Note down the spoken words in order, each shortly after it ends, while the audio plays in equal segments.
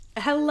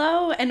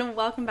Hello and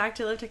welcome back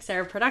to Live Tech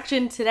Sarah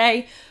Production.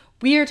 Today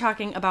we are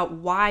talking about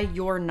why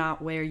you're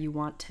not where you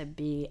want to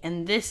be.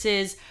 And this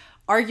is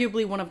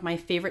arguably one of my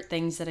favorite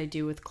things that I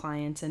do with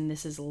clients, and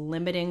this is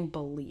limiting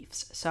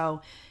beliefs.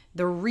 So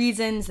the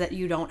reasons that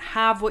you don't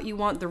have what you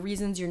want, the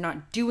reasons you're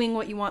not doing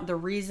what you want, the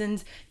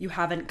reasons you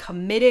haven't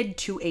committed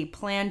to a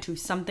plan, to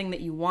something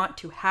that you want,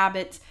 to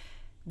habits,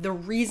 the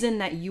reason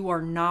that you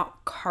are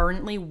not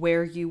currently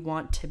where you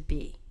want to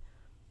be.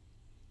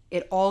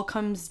 It all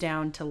comes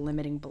down to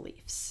limiting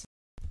beliefs.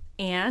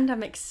 And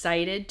I'm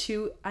excited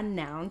to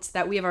announce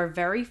that we have our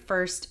very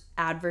first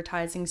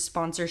advertising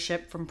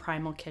sponsorship from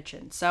Primal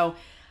Kitchen. So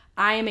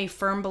I am a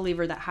firm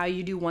believer that how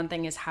you do one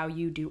thing is how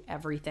you do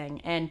everything.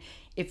 And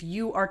if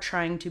you are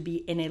trying to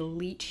be an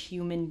elite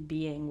human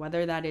being,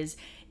 whether that is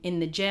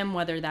in the gym,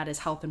 whether that is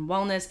health and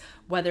wellness,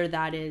 whether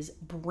that is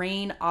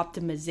brain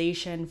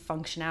optimization,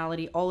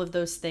 functionality, all of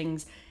those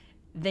things,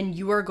 then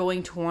you are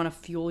going to want to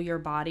fuel your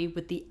body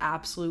with the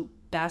absolute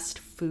best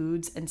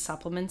foods and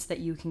supplements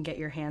that you can get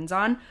your hands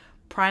on.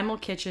 Primal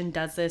Kitchen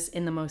does this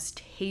in the most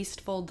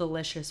tasteful,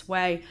 delicious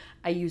way.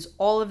 I use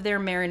all of their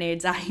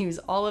marinades, I use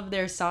all of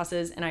their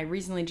sauces, and I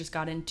recently just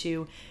got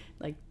into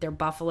like their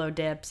buffalo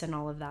dips and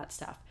all of that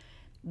stuff.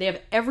 They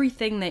have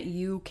everything that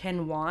you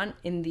can want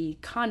in the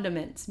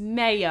condiments,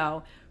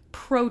 mayo,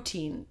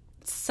 protein,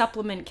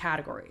 supplement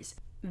categories.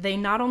 They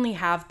not only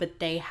have, but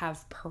they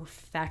have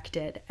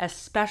perfected,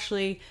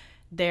 especially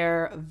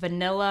their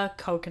vanilla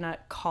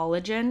coconut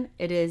collagen.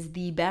 It is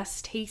the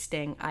best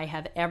tasting I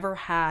have ever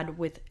had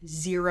with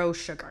zero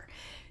sugar,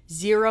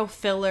 zero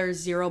fillers,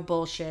 zero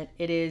bullshit.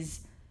 It is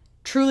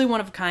truly one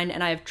of a kind,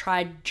 and I have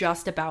tried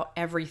just about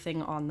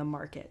everything on the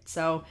market.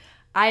 So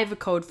I have a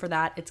code for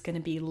that. It's going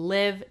to be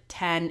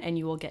LIVE10, and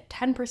you will get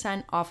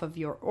 10% off of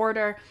your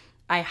order.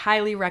 I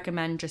highly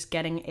recommend just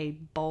getting a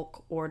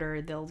bulk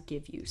order. They'll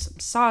give you some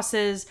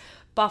sauces,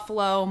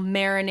 buffalo,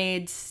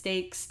 marinades,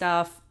 steak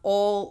stuff,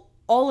 all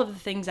of the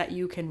things that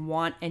you can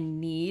want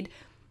and need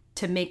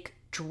to make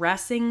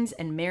dressings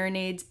and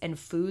marinades and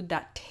food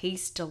that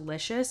taste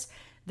delicious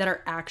that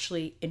are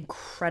actually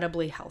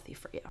incredibly healthy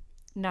for you.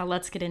 Now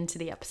let's get into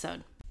the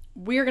episode.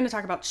 We're going to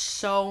talk about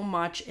so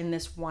much in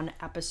this one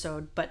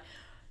episode, but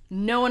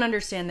know and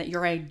understand that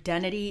your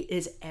identity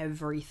is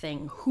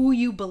everything. Who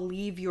you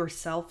believe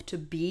yourself to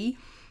be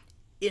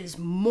is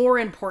more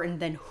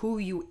important than who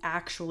you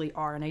actually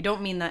are. And I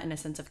don't mean that in a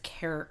sense of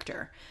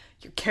character.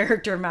 Your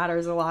character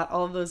matters a lot.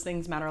 All of those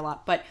things matter a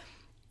lot. But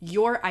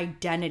your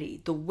identity,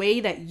 the way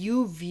that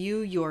you view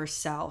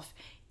yourself,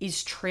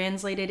 is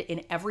translated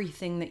in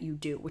everything that you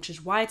do, which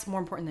is why it's more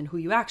important than who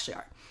you actually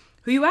are.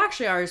 Who you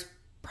actually are is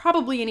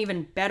probably an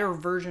even better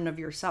version of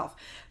yourself.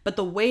 But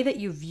the way that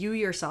you view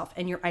yourself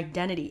and your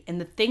identity and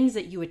the things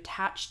that you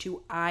attach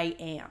to I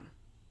am,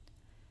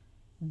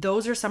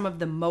 those are some of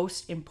the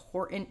most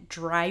important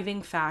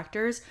driving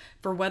factors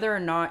for whether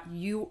or not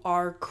you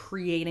are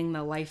creating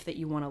the life that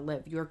you want to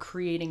live. You're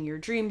creating your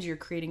dreams, you're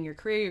creating your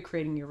career, you're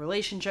creating your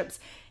relationships.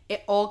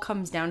 It all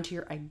comes down to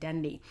your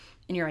identity.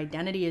 And your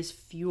identity is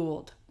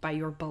fueled by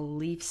your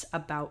beliefs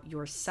about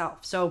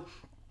yourself. So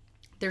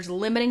there's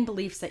limiting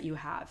beliefs that you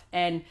have.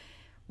 And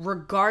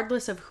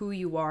regardless of who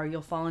you are,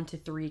 you'll fall into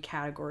three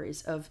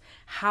categories of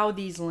how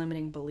these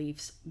limiting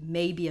beliefs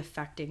may be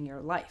affecting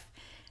your life.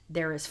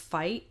 There is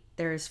fight,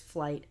 there is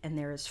flight, and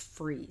there is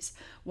freeze.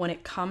 When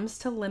it comes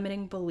to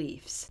limiting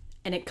beliefs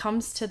and it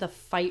comes to the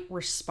fight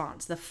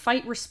response, the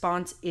fight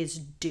response is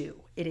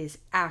do. It is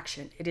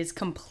action. It is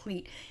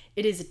complete.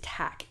 It is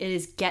attack. It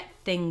is get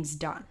things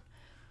done.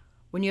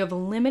 When you have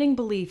limiting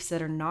beliefs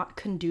that are not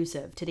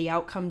conducive to the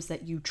outcomes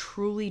that you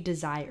truly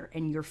desire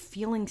and you're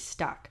feeling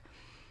stuck,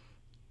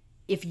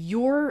 if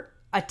you're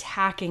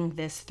attacking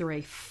this through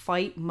a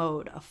fight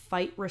mode, a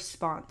fight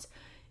response,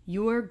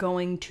 you are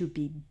going to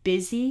be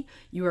busy,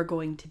 you are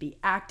going to be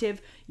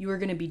active, you are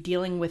going to be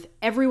dealing with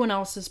everyone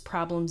else's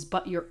problems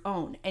but your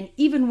own. And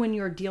even when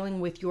you're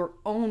dealing with your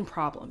own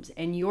problems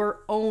and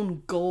your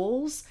own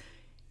goals,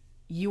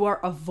 you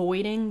are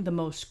avoiding the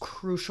most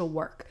crucial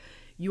work.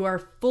 You are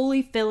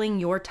fully filling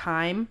your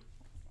time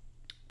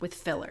with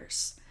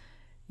fillers.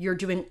 You're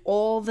doing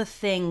all the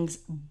things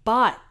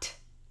but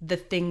the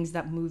things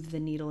that move the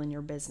needle in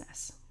your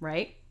business,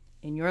 right?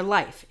 In your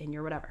life, in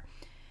your whatever.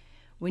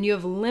 When you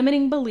have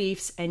limiting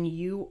beliefs and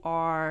you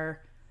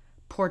are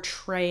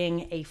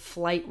portraying a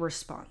flight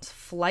response,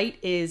 flight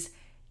is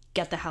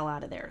get the hell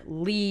out of there,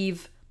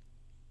 leave,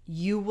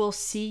 you will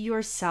see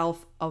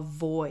yourself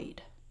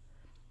avoid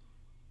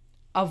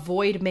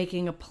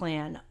making a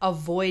plan,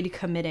 avoid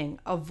committing,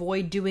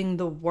 avoid doing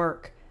the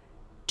work.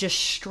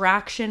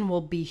 Distraction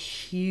will be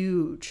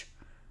huge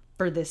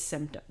for this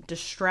symptom.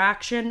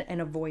 Distraction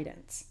and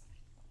avoidance.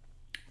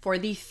 For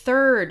the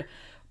third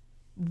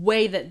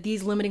way that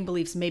these limiting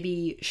beliefs may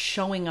be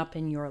showing up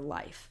in your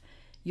life,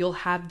 you'll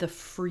have the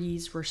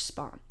freeze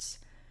response.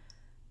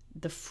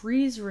 The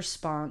freeze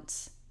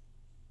response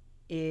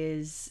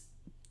is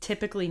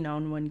typically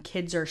known when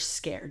kids are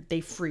scared.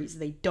 They freeze.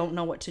 They don't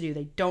know what to do.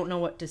 They don't know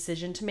what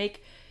decision to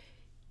make.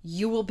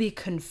 You will be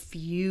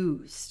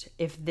confused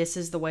if this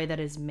is the way that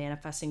is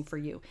manifesting for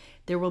you.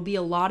 There will be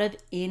a lot of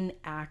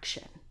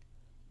inaction.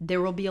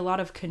 There will be a lot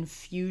of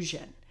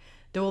confusion.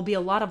 There will be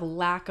a lot of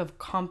lack of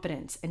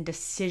confidence and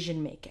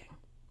decision making.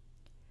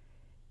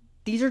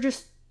 These are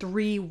just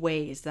 3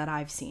 ways that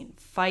I've seen: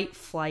 fight,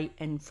 flight,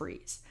 and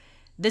freeze.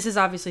 This is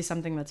obviously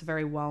something that's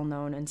very well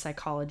known in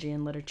psychology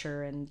and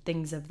literature and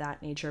things of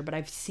that nature, but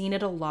I've seen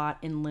it a lot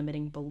in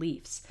limiting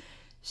beliefs.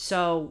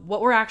 So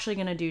what we're actually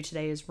going to do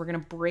today is we're going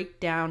to break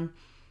down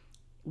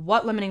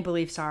what limiting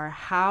beliefs are,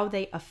 how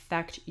they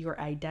affect your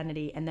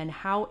identity, and then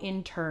how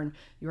in turn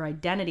your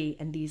identity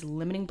and these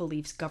limiting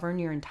beliefs govern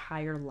your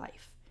entire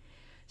life.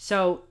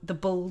 So the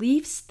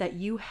beliefs that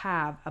you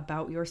have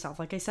about yourself,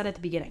 like I said at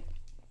the beginning,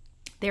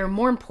 they are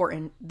more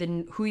important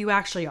than who you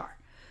actually are.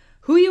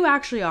 Who you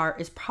actually are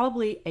is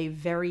probably a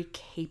very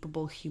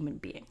capable human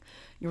being.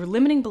 Your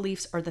limiting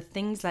beliefs are the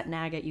things that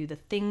nag at you, the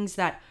things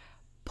that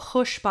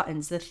push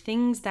buttons, the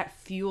things that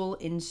fuel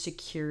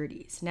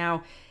insecurities.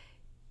 Now,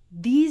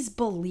 these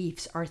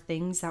beliefs are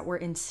things that were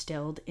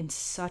instilled in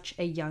such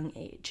a young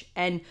age.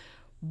 And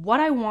what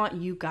I want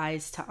you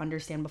guys to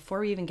understand before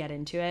we even get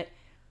into it,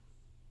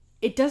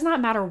 it does not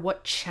matter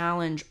what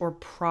challenge or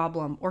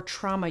problem or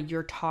trauma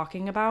you're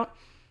talking about.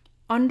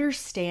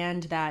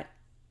 Understand that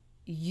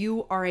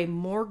you are a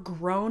more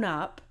grown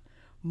up,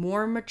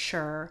 more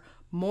mature,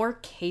 more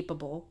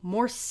capable,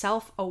 more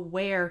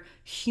self-aware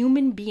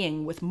human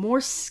being with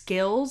more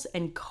skills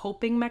and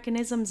coping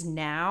mechanisms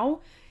now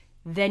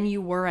than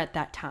you were at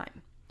that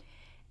time.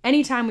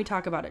 Anytime we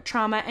talk about a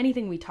trauma,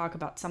 anything we talk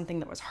about something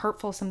that was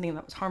hurtful, something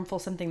that was harmful,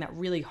 something that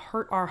really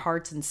hurt our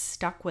hearts and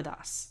stuck with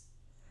us,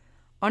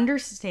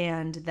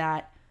 understand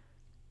that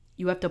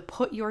you have to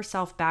put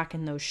yourself back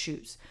in those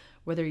shoes.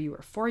 Whether you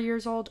were 4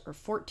 years old or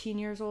 14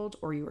 years old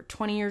or you were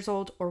 20 years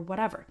old or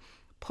whatever,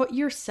 put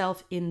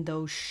yourself in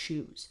those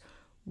shoes.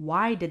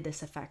 Why did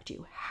this affect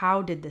you?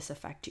 How did this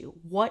affect you?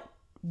 What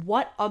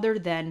other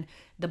than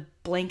the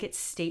blanket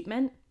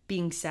statement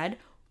being said,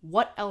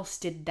 what else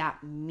did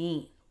that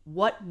mean?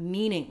 What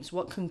meanings,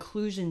 what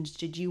conclusions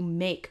did you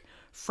make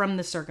from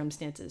the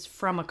circumstances,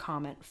 from a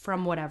comment,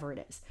 from whatever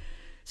it is?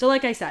 So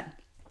like I said,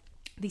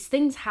 these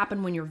things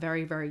happen when you're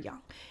very, very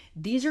young.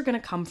 These are going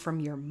to come from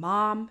your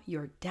mom,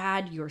 your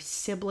dad, your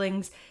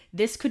siblings.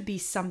 This could be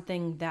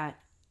something that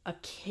a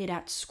kid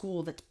at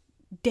school that's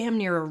damn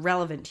near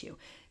irrelevant to you.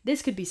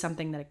 This could be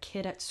something that a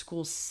kid at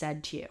school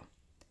said to you.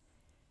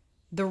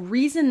 The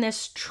reason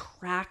this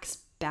tracks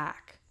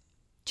back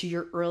to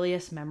your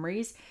earliest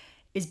memories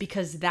is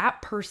because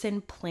that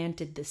person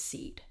planted the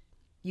seed.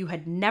 You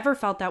had never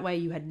felt that way.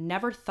 You had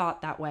never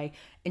thought that way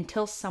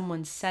until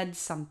someone said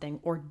something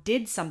or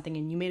did something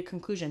and you made a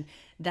conclusion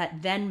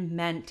that then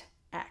meant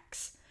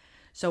X.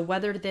 So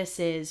whether this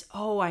is,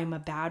 oh, I'm a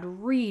bad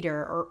reader,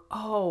 or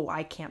oh,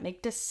 I can't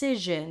make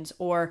decisions,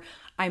 or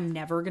I'm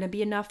never going to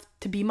be enough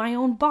to be my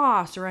own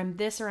boss, or I'm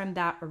this or I'm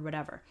that or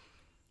whatever.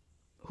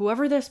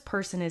 Whoever this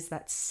person is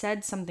that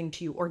said something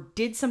to you or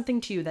did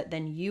something to you that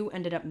then you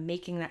ended up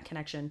making that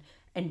connection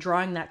and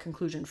drawing that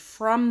conclusion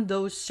from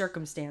those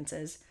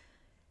circumstances,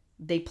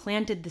 they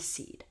planted the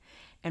seed.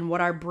 And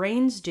what our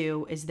brains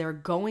do is they're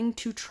going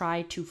to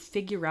try to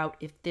figure out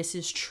if this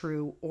is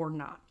true or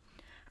not.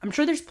 I'm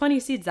sure there's plenty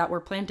of seeds that were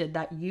planted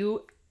that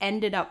you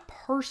ended up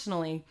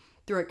personally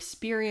through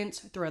experience,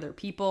 through other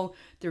people,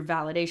 through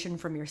validation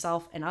from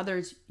yourself and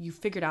others, you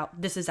figured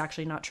out this is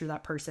actually not true.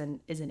 That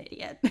person is an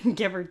idiot,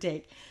 give or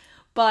take.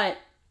 But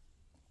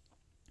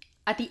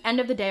at the end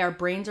of the day, our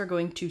brains are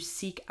going to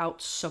seek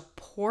out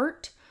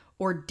support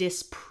or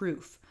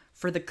disproof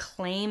for the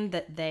claim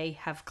that they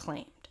have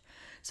claimed.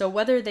 So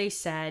whether they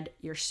said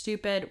you're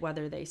stupid,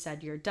 whether they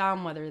said you're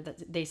dumb, whether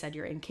they said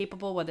you're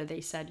incapable, whether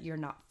they said you're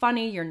not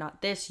funny, you're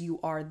not this, you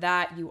are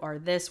that, you are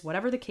this,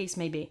 whatever the case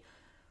may be,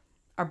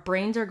 our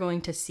brains are going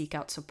to seek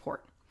out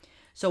support.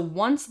 So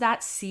once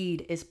that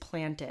seed is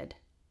planted,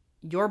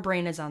 your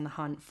brain is on the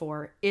hunt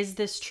for, is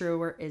this true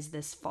or is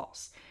this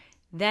false?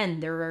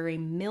 Then there are a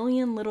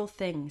million little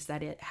things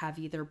that have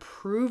either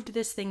proved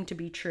this thing to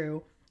be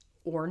true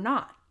or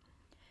not.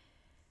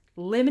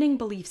 Limiting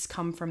beliefs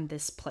come from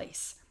this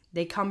place.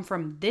 They come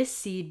from this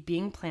seed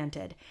being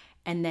planted,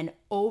 and then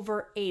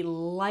over a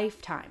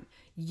lifetime,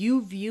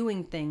 you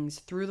viewing things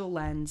through the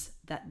lens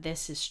that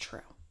this is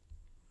true.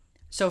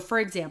 So for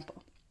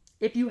example,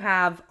 if you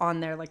have on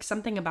there like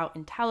something about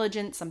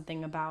intelligence,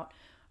 something about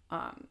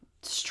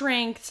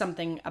strength,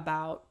 something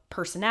about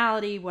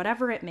personality,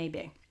 whatever it may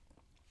be,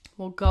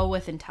 we'll go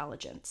with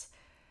intelligence.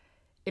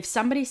 If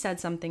somebody said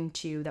something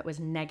to you that was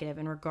negative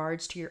in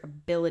regards to your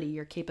ability,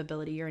 your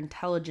capability, your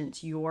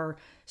intelligence, your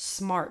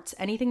smarts,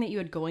 anything that you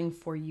had going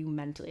for you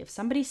mentally, if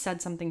somebody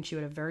said something to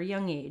you at a very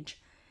young age,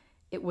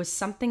 it was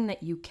something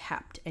that you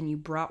kept and you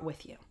brought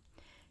with you.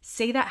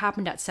 Say that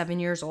happened at 7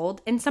 years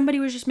old and somebody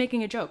was just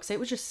making a joke. Say it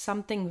was just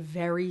something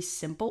very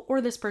simple,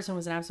 or this person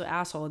was an absolute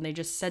asshole and they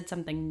just said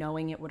something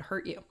knowing it would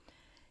hurt you.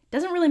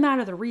 Doesn't really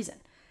matter the reason.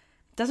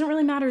 Doesn't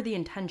really matter the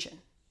intention.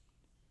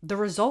 The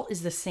result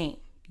is the same.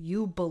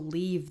 You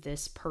believe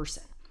this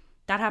person.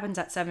 That happens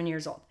at 7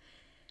 years old.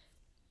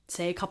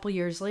 Say a couple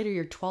years later,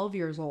 you're 12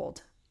 years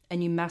old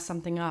and you mess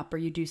something up or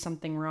you do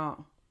something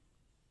wrong.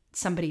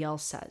 Somebody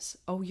else says,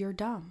 oh, you're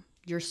dumb.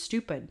 You're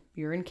stupid.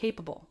 You're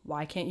incapable.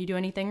 Why can't you do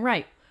anything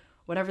right?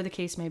 Whatever the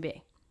case may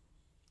be.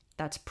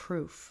 That's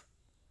proof.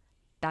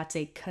 That's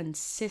a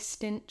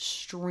consistent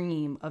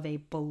stream of a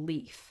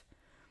belief.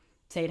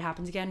 Say it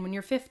happens again when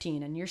you're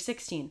 15 and you're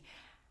 16.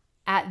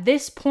 At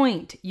this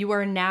point, you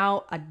are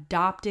now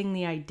adopting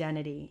the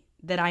identity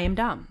that I am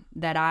dumb,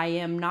 that I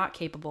am not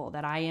capable,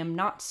 that I am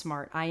not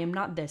smart, I am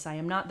not this, I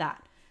am not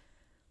that.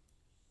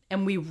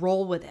 And we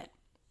roll with it.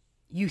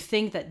 You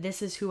think that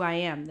this is who I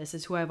am, this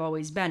is who I've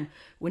always been,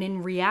 when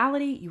in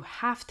reality, you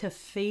have to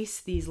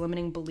face these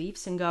limiting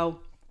beliefs and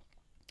go,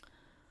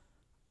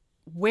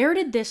 where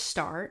did this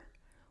start?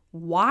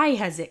 Why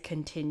has it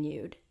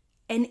continued?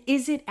 And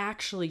is it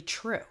actually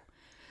true?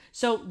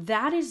 So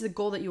that is the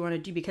goal that you want to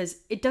do, because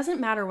it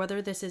doesn't matter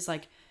whether this is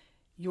like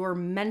your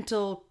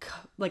mental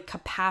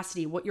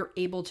capacity, what you're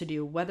able to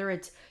do, whether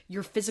it's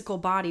your physical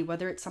body,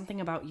 whether it's something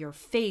about your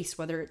face,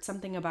 whether it's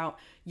something about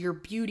your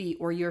beauty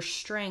or your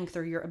strength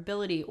or your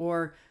ability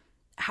or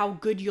how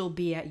good you'll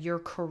be at your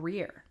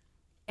career.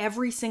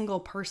 Every single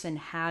person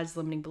has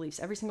limiting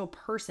beliefs. Every single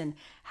person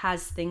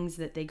has things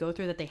that they go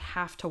through that they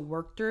have to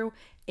work through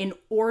in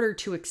order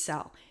to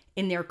excel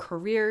in their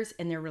careers,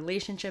 in their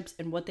relationships,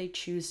 and what they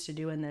choose to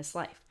do in this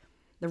life.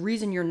 The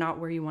reason you're not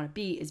where you want to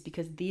be is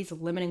because these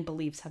limiting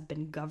beliefs have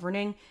been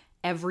governing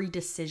every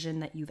decision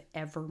that you've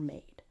ever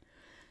made.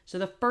 So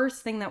the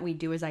first thing that we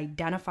do is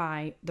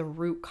identify the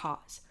root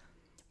cause.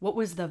 What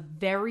was the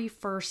very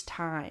first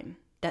time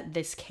that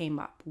this came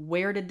up?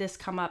 Where did this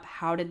come up?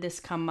 How did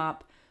this come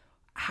up?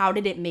 How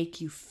did it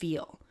make you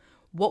feel?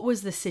 What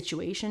was the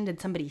situation?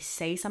 Did somebody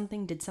say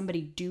something? Did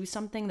somebody do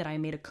something that I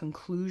made a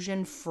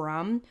conclusion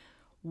from?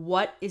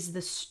 What is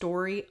the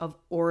story of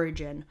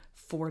origin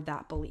for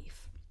that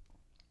belief?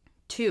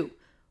 2,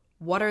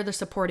 what are the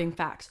supporting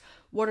facts?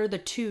 What are the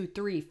 2,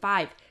 3,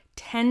 5,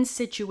 10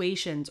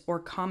 situations or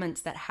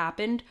comments that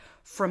happened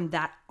from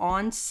that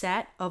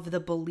onset of the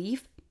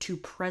belief to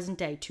present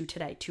day, to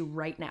today, to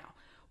right now?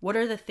 What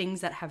are the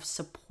things that have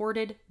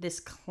supported this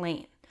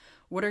claim?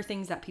 What are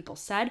things that people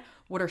said?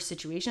 What are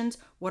situations?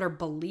 What are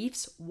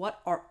beliefs?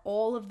 What are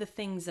all of the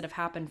things that have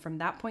happened from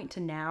that point to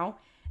now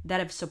that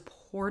have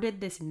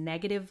supported this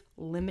negative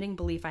limiting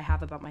belief I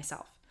have about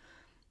myself?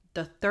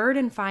 The third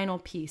and final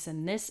piece,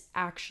 and this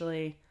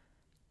actually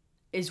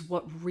is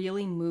what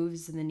really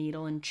moves the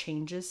needle and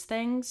changes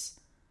things,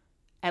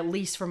 at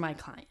least for my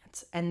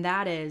clients, and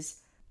that is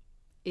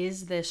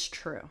this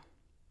true?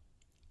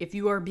 If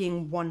you are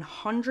being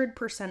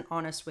 100%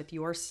 honest with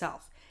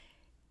yourself,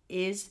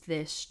 is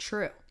this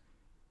true?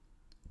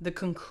 The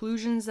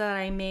conclusions that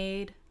I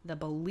made, the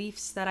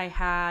beliefs that I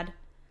had,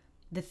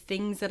 the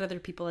things that other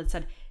people had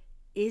said,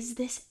 is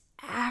this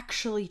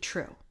actually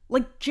true?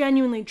 Like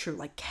genuinely true?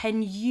 Like,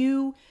 can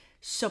you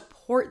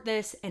support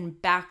this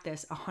and back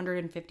this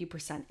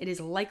 150%? It is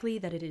likely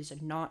that it is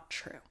not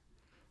true.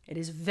 It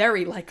is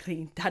very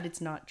likely that it's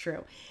not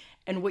true.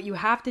 And what you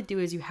have to do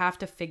is you have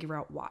to figure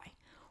out why.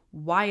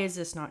 Why is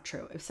this not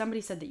true? If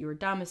somebody said that you were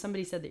dumb, if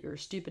somebody said that you were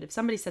stupid, if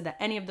somebody said that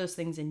any of those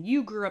things and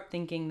you grew up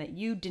thinking that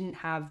you didn't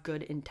have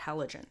good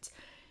intelligence,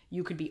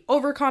 you could be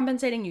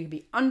overcompensating, you could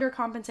be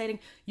undercompensating,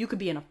 you could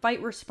be in a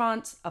fight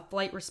response, a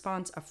flight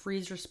response, a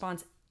freeze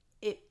response.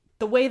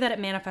 The way that it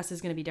manifests is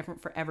going to be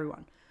different for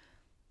everyone.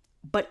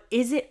 But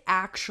is it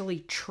actually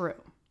true?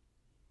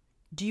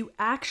 Do you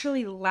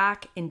actually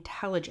lack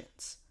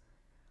intelligence?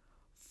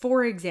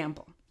 For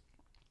example,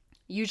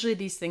 usually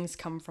these things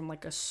come from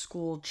like a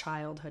school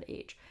childhood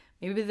age.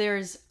 Maybe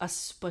there's a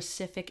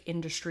specific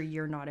industry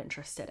you're not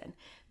interested in.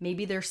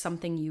 Maybe there's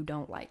something you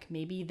don't like.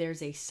 Maybe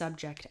there's a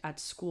subject at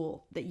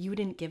school that you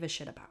didn't give a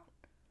shit about.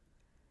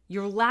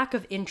 Your lack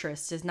of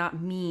interest does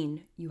not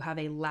mean you have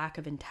a lack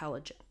of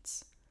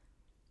intelligence.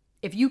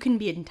 If you can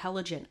be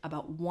intelligent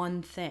about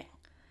one thing,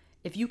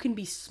 if you can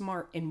be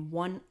smart in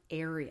one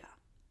area,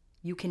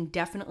 you can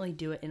definitely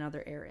do it in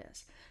other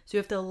areas. So you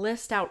have to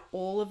list out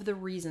all of the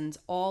reasons,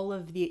 all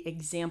of the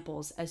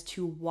examples as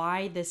to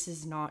why this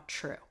is not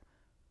true.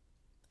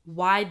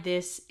 Why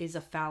this is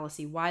a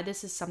fallacy, why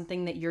this is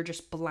something that you're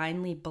just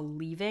blindly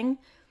believing,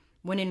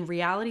 when in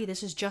reality,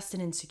 this is just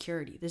an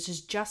insecurity. This is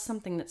just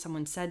something that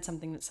someone said,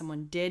 something that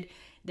someone did,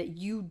 that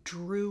you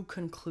drew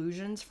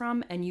conclusions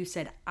from, and you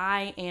said,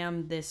 I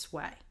am this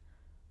way.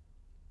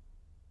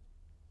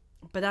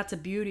 But that's the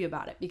beauty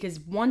about it,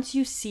 because once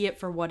you see it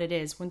for what it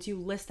is, once you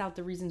list out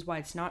the reasons why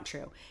it's not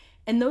true,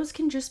 and those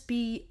can just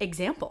be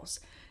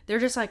examples. They're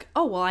just like,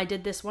 oh, well, I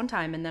did this one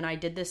time, and then I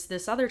did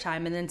this other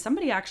time, and then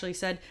somebody actually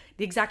said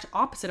the exact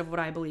opposite of what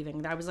I believe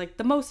in. That I was like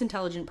the most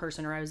intelligent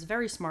person, or I was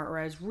very smart, or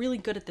I was really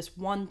good at this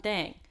one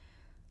thing.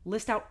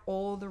 List out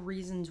all the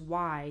reasons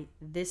why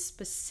this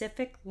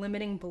specific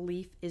limiting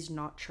belief is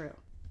not true.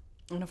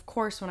 And of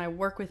course, when I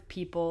work with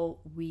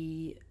people,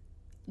 we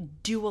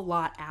do a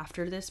lot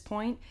after this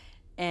point,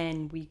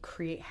 and we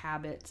create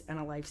habits and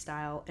a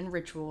lifestyle and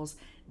rituals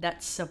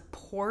that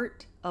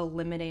support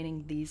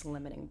eliminating these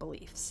limiting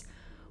beliefs.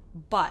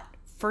 But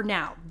for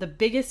now, the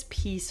biggest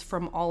piece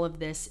from all of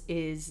this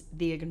is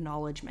the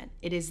acknowledgement.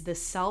 It is the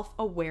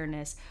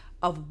self-awareness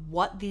of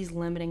what these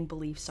limiting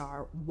beliefs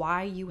are,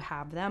 why you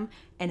have them,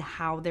 and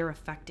how they're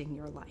affecting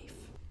your life.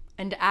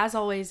 And as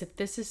always, if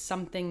this is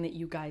something that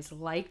you guys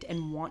liked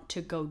and want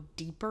to go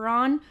deeper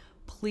on,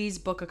 please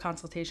book a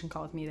consultation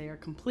call with me. They are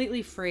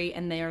completely free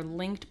and they are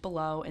linked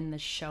below in the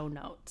show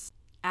notes.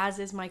 As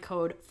is my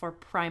code for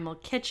Primal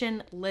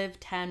Kitchen,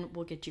 LIVE10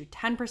 will get you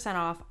 10%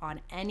 off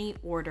on any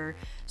order.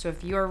 So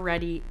if you're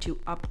ready to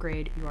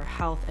upgrade your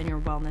health and your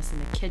wellness in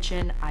the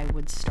kitchen, I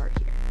would start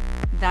here.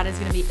 That is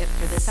going to be it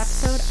for this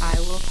episode. I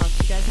will talk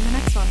to you guys in the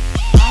next one.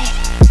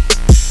 Bye.